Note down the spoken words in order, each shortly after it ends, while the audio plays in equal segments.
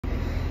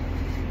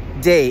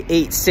Day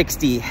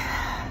 860.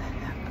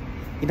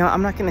 You know,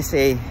 I'm not gonna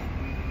say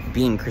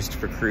being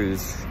Christopher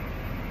Cruz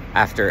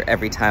after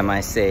every time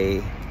I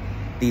say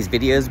these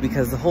videos,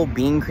 because the whole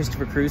being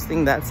Christopher Cruz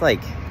thing, that's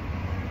like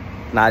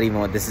not even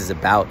what this is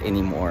about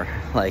anymore.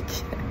 Like,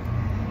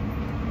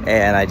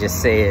 and I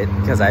just say it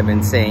because I've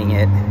been saying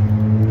it.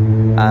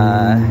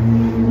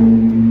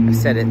 I've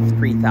said it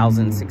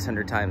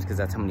 3,600 times because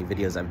that's how many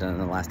videos I've done in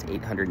the last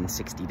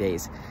 860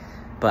 days.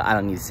 But I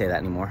don't need to say that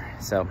anymore.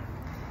 So,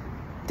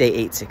 day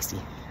 860.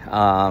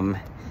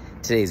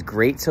 Today's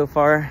great so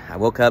far. I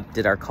woke up,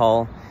 did our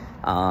call,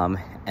 and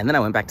then I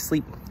went back to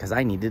sleep because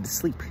I needed to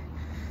sleep.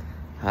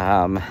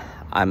 I'm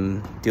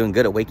doing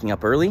good at waking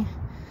up early,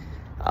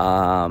 but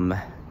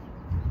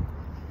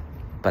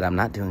I'm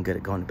not doing good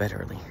at going to bed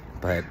early.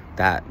 But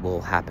that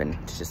will happen.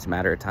 It's just a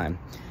matter of time.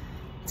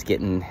 It's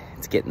getting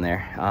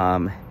there.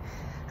 I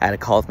had a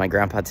call with my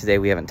grandpa today.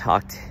 We haven't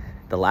talked.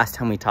 The last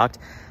time we talked,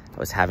 I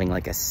was having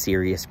like a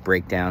serious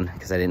breakdown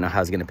because I didn't know how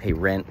I was going to pay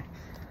rent.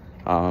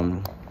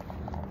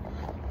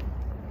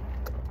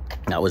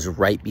 That was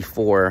right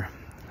before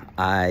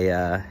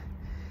I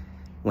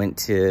went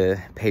to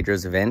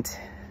Pedro's event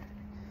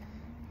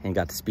and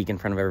got to speak in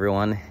front of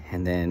everyone,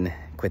 and then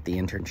quit the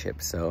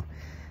internship. So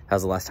that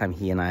was the last time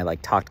he and I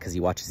like talked, because he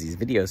watches these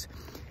videos.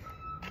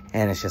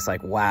 And it's just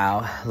like,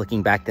 wow,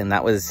 looking back then,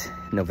 that was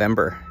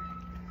November.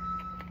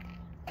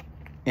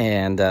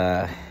 And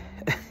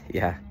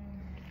yeah,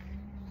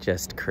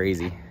 just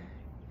crazy.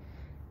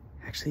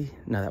 Actually,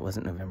 no, that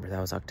wasn't November, that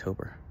was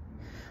October.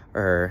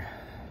 Or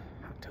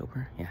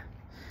October, yeah,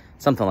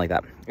 something like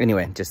that.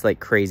 Anyway, just like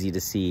crazy to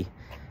see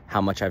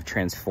how much I've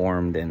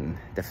transformed, and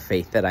the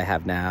faith that I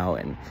have now,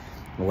 and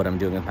what I'm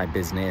doing with my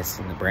business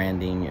and the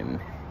branding. And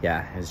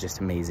yeah, it was just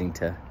amazing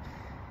to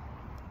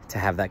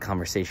have that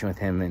conversation with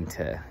him and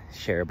to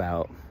share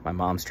about my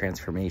mom's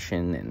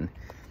transformation. And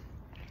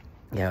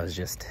yeah, it was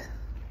just,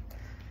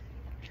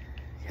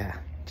 yeah,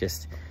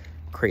 just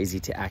crazy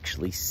to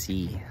actually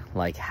see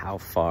like how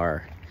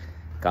far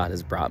God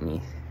has brought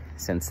me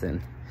since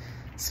then.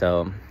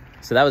 So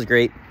that was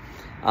great.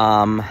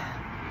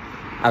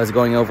 I was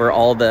going over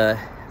all the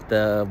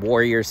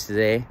warriors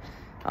today.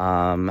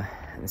 I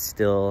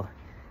still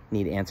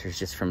need answers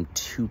just from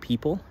 2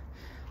 people.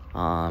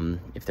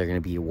 If they're going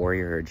to be a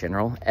warrior or a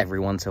general.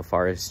 Everyone so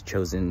far has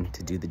chosen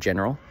to do the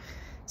general.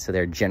 So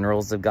they're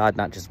generals of God,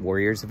 not just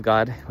warriors of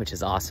God, which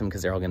is awesome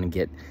because they're all going to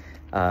get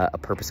a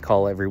purpose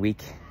call every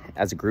week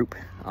as a group.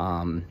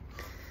 So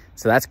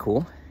that's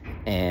cool.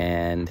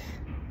 And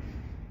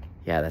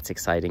yeah, that's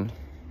exciting.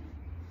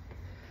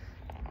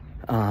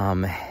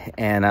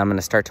 And I'm going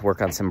to start to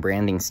work on some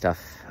branding stuff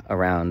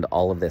around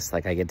all of this.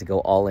 Like, I get to go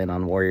all in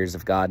on Warriors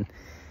of God.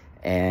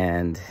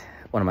 And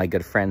one of my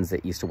good friends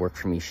that used to work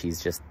for me,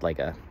 she's just like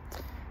a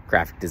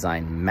graphic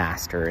design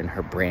master, and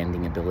her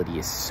branding ability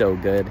is so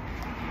good.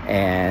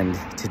 And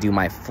to do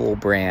my full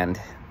brand,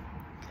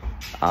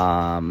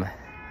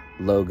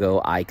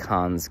 logo,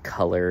 icons,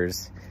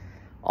 colors,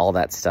 all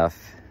that stuff,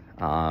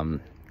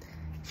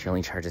 she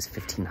only charges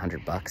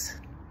 $1,500.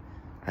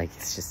 Like,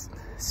 it's just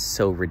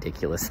so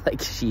ridiculous.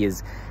 Like, she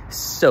is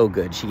so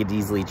good. She could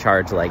easily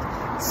charge like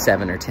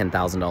 $7,000 or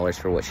 $10,000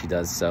 for what she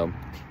does. So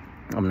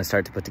I'm gonna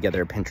start to put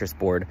together a Pinterest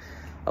board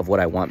of what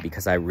I want,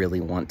 because I really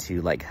want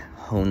to like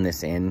hone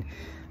this in.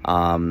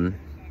 I'm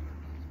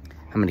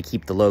gonna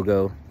keep the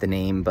logo, the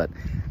name, but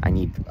I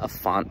need a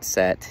font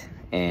set,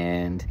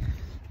 and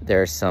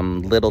there are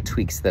some little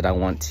tweaks that I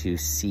want to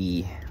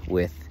see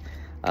with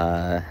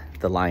the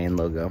lion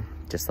logo,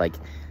 just like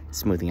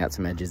smoothing out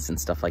some edges and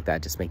stuff like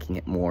that, just making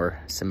it more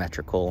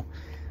symmetrical,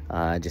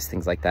 just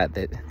things like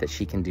that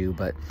she can do.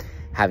 But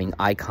having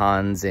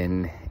icons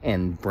and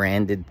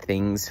branded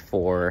things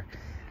for,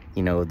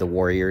 you know, the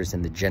warriors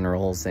and the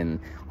generals,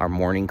 and our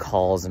morning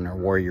calls, and our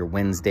Warrior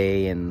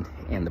Wednesday, and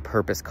the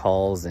purpose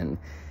calls, and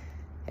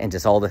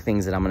just all the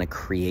things that I'm going to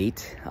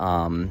create,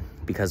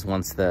 because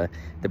once the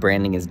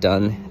branding is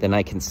done, then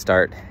I can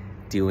start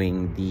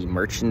doing the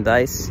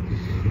merchandise,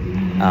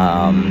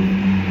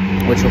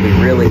 which will be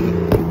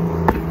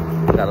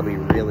that'll be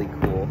really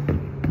cool,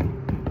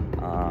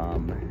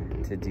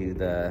 to do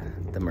the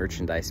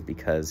merchandise,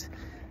 because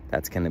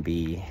that's going to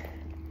be,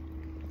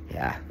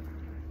 yeah,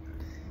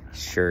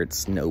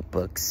 shirts,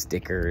 notebooks,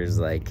 stickers,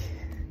 like.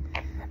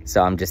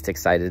 So I'm just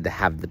excited to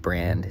have the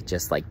brand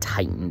just like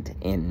tightened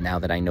in now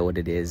that I know what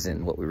it is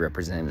and what we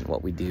represent and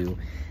what we do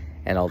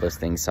and all those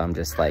things. So I'm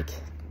just like,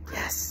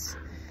 yes,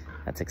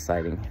 that's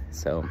exciting.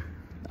 So,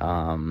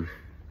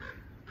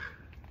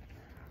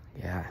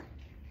 yeah,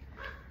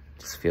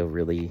 just feel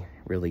really,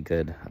 really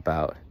good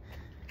about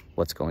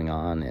what's going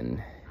on.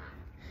 And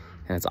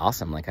it's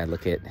awesome. Like, I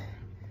look at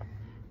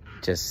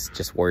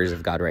just Warriors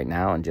of God right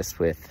now, and just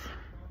with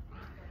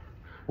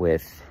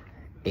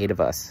 8 of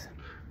us,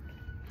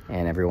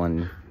 and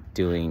everyone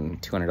doing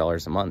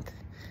 $200 a month.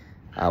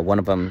 One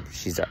of them,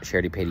 she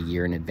already paid a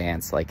year in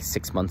advance, like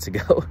 6 months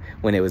ago,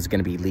 when it was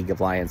going to be League of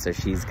Lions, so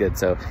she's good.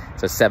 So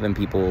 7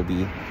 people will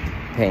be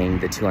paying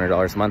the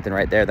 $200 a month, and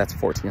right there, that's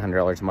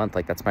 $1,400 a month.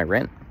 Like, that's my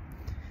rent,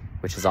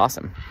 which is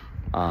awesome.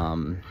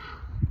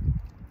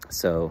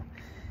 So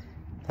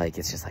Like,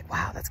 it's just like,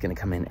 wow, that's gonna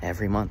come in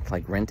every month.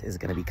 Like, rent is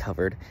gonna be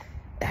covered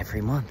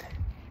every month.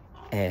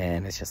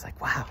 And it's just like,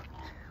 wow,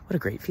 what a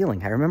great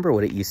feeling. I remember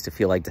what it used to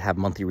feel like to have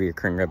monthly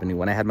recurring revenue.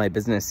 When I had my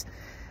business,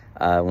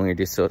 when we were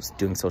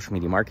doing social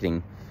media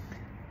marketing,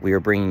 we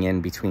were bringing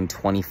in between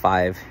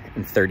 $25,000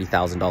 and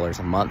 $30,000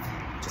 a month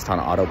just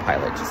on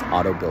autopilot, just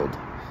auto build,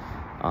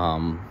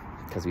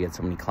 because we had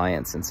so many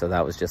clients. And so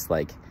that was just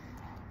like,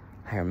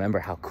 I remember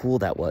how cool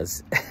that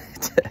was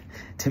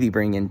to be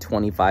bringing in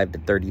 $25,000 to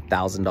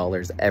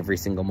 $30,000 every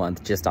single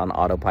month just on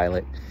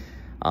autopilot.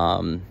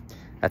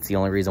 That's the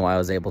only reason why I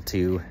was able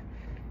to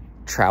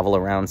travel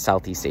around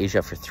Southeast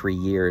Asia for 3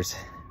 years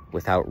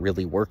without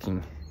really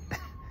working,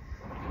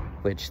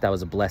 which that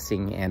was a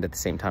blessing, and at the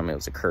same time it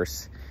was a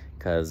curse,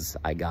 because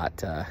I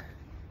got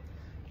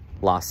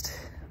lost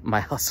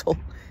my hustle.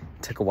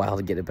 It took a while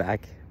to get it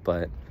back,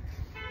 but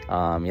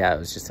yeah, it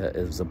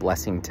was a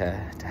blessing to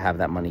have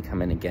that money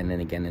come in again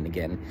and again and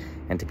again,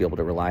 and to be able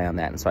to rely on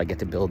that. And so I get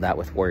to build that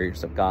with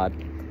Warriors of God,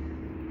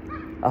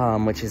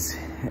 which is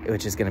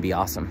going to be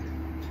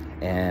awesome.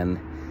 And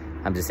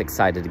I'm just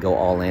excited to go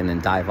all in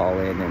and dive all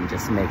in and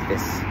just make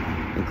this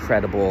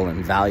incredible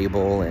and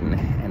valuable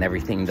and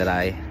everything that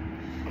I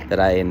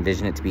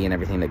envision it to be, and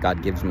everything that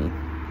God gives me.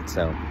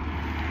 So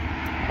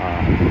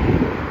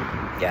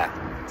yeah,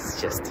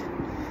 it's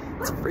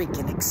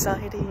freaking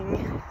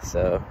exciting.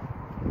 So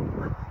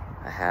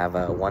I have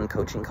one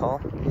coaching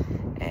call,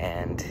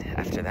 and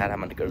after that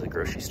I'm gonna go to the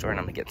grocery store and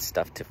I'm gonna get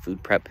stuff to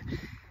food prep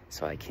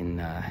so I can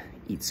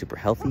eat super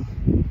healthy,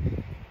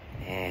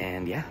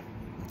 and yeah,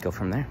 go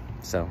from there.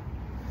 So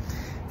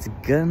it's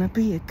gonna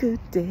be a good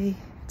day.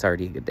 It's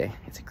already a good day.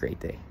 It's a great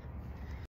day.